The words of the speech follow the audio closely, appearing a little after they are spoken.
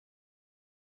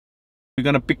We're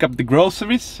gonna pick up the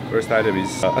groceries. First item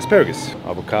is asparagus,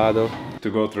 avocado. To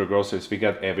go through groceries, we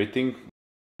got everything.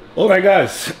 Alright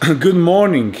guys, good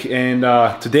morning, and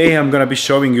today I'm gonna be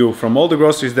showing you from all the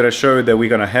groceries that I showed you that we're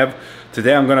gonna have.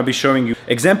 Today I'm gonna be showing you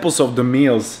examples of the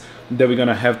meals that we're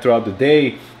gonna have throughout the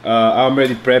day. I'm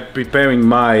already preparing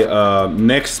my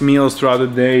next meals throughout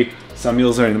the day. Some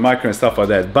meals are in the micro and stuff like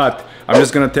that, but I'm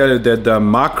just gonna tell you that the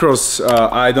macros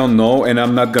I don't know, and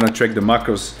I'm not gonna track the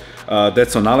macros.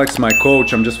 That's on Alex, my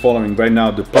coach. I'm just following right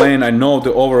now the plan. I know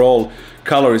the overall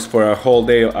calories for a whole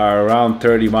day are around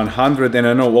 3,100, and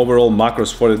I know overall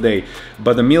macros for the day,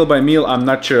 but the meal by meal I'm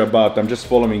not sure about. I'm just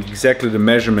following exactly the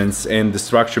measurements and the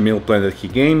structured meal plan that he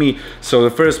gave me. So the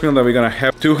first meal that we're gonna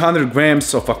have 200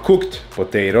 grams of cooked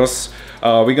potatoes.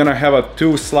 We're gonna have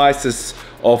 2 slices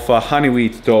of honey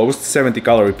wheat toast, 70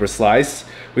 calories per slice.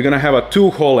 We're gonna have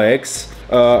 2 whole eggs,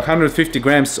 150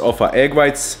 grams of egg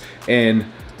whites, and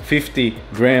 50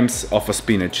 grams of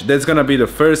spinach. That's gonna be the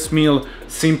first meal,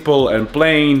 simple and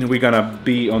plain. We're gonna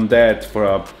be on that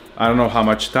for I don't know how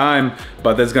much time,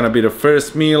 but that's gonna be the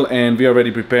first meal, and we're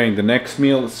already preparing the next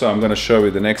meal, so I'm gonna show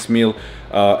you the next meal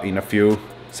in a few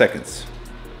seconds.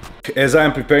 As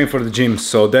I'm preparing for the gym,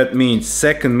 so that means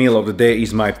second meal of the day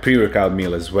is my pre-workout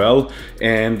meal as well,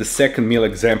 and the second meal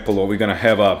example we're gonna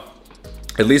have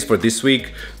at least for this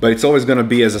week, but it's always gonna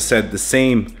be, as I said, the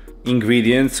same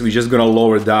ingredients. We're just gonna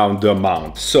lower down the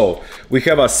amount. So we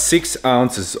have 6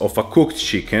 ounces of cooked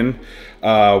chicken.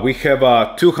 We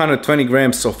have 220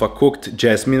 grams of cooked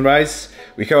jasmine rice.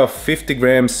 We have 50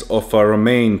 grams of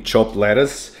romaine chopped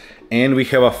lettuce, and we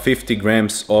have 50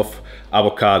 grams of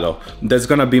avocado. That's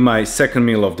gonna be my second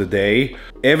meal of the day.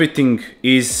 Everything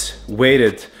is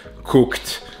weighted,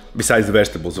 cooked, besides the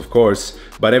vegetables of course,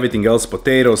 but everything else,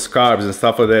 potatoes, carbs and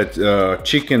stuff like that,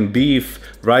 chicken, beef,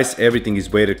 rice, everything is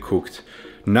weighted, cooked.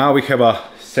 Now we have a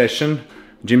session,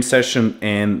 gym session,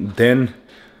 and then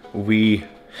we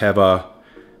have a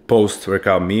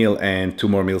post-workout meal and 2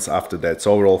 more meals after that.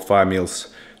 So overall 5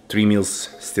 meals, 3 meals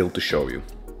still to show you.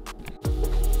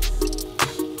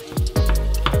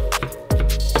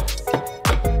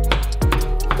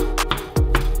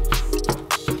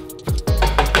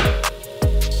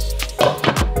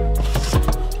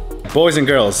 Boys and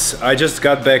girls, I just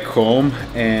got back home,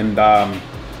 and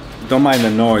don't mind the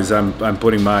noise. I'm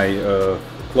putting my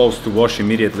clothes to wash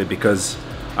immediately because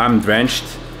I'm drenched,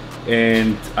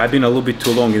 and I've been a little bit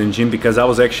too long in the gym because I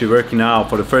was actually working out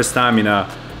for the first time in a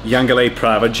young LA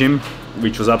private gym,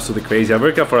 which was absolutely crazy. I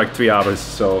worked out for like 3 hours.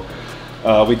 So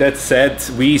with that said,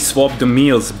 we swapped the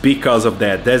meals because of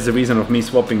that. That's the reason of me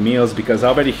swapping meals, because I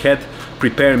already had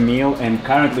prepared meal, and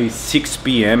currently 6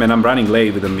 p.m. and I'm running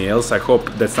late with the meals. I hope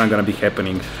that's not gonna be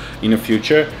happening in the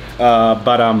future,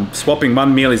 but swapping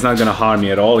one meal is not gonna harm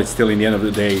me at all. It's still, in the end of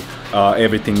the day,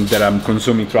 everything that I'm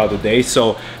consuming throughout the day.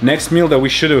 So next meal that we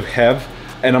should have,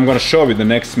 and I'm gonna show you the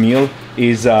next meal,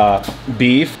 is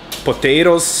beef,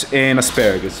 potatoes and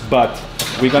asparagus. But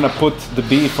we're gonna put the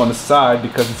beef on the side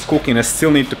because it's cooking. I still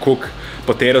need to cook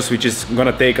potatoes, which is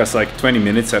gonna take us like 20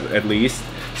 minutes at least.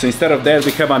 So instead of that,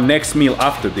 we have our next meal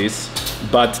after this,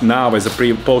 but now as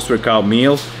a post-workout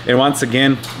meal. And once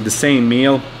again, the same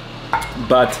meal,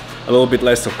 but a little bit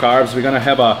less of carbs. We're gonna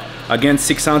have again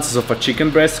 6 ounces of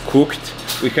chicken breast cooked.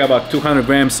 We have 200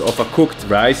 grams of cooked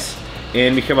rice,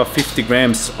 and we have 50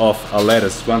 grams of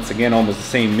lettuce. Once again, almost the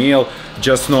same meal,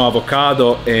 just no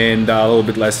avocado and a little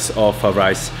bit less of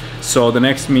rice. So the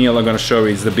next meal I'm gonna show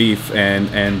you is the beef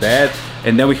and that.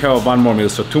 And then we have 1 more meal,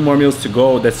 so 2 more meals to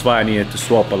go. That's why I needed to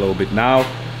swap a little bit now.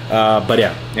 But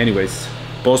yeah, anyways,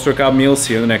 post-workout meals,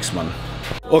 see you in the next one.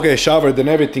 Okay, showered and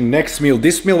everything. Next meal.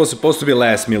 This meal was supposed to be the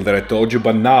last meal that I told you,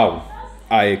 but now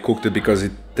I cooked it because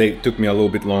it took me a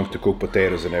little bit long to cook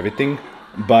potatoes and everything.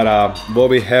 But what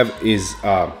we have is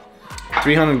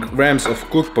 300 grams of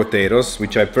cooked potatoes,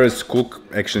 which I first cook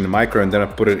actually in the micro, and then I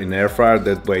put it in the air fryer.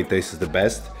 That way it tastes the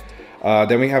best.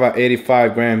 Then we have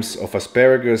 85 grams of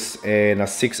asparagus and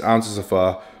 6 ounces of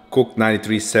cooked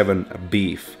 93.7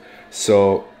 beef.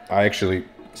 So I actually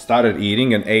started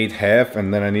eating and ate half,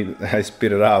 and then I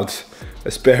spit it out.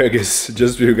 Asparagus,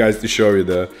 just for you guys to show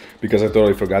you because I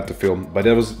totally forgot to film. But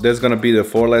that's gonna be the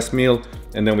 4 last meal,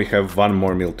 and then we have 1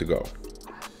 more meal to go.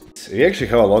 We actually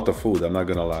have a lot of food, I'm not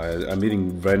gonna lie. I'm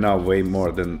eating right now way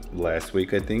more than last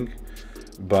week, I think.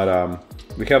 But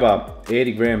we have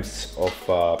 80 grams of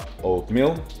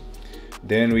oatmeal.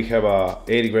 Then we have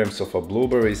 80 grams of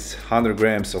blueberries, 100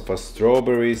 grams of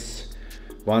strawberries,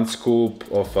 1 scoop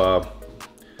of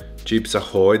Chips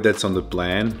Ahoy, that's on the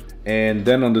plan. And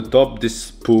then on the top,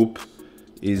 this poop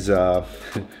is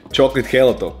chocolate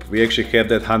Halo Top. We actually had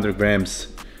that 100 grams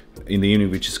in the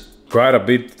unit, which is quite a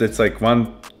bit. That's like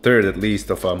 1 third at least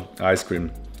of ice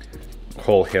cream,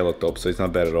 whole halo top, so it's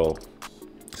not bad at all.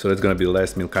 So that's gonna be the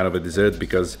last meal, kind of a dessert,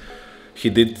 because he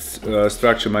did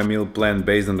structure my meal plan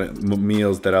based on the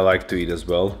meals that I like to eat as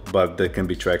well, but they can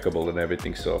be trackable and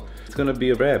everything. So it's gonna be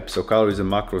a wrap. So calories and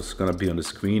macros is gonna be on the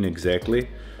screen exactly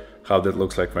how that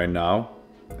looks like right now.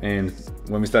 And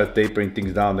when we start tapering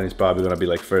things down, then it's probably gonna be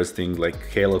like first thing like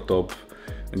halo top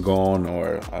gone,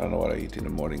 or I don't know what I eat in the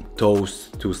morning.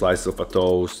 Toast, 2 slices of a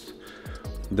toast.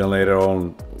 Then later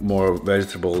on more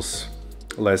vegetables,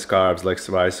 less carbs, less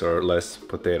rice or less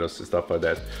potatoes and stuff like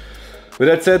that. With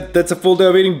that said, that's a full day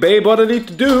of eating. Babe, what do I need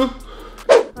to do?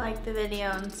 Like the video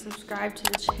and subscribe to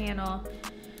the channel.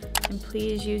 And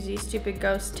please use these stupid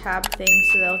ghost tab things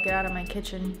so they'll get out of my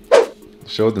kitchen.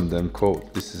 Show them then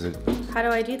quote. This is a... How do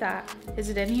I do that? Is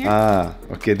it in here? Ah,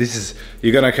 okay. This is...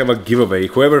 You're gonna have a giveaway.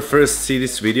 Whoever first see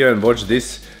this video and watch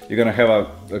this, you're gonna have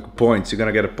a points. You're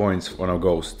gonna get a points on a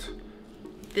ghost.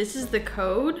 This is the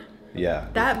code? Yeah.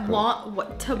 That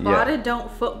what Tabata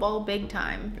don't football big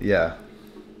time. Yeah.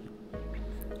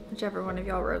 Whichever one of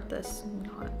y'all wrote this.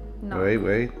 Not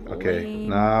Wait. Okay.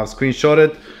 Now screenshot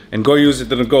it and go use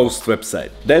it on the Ghost website.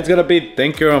 That's gonna be it.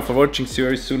 Thank you everyone for watching. See you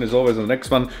very soon as always on the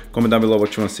next one. Comment down below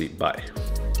what you wanna see. Bye.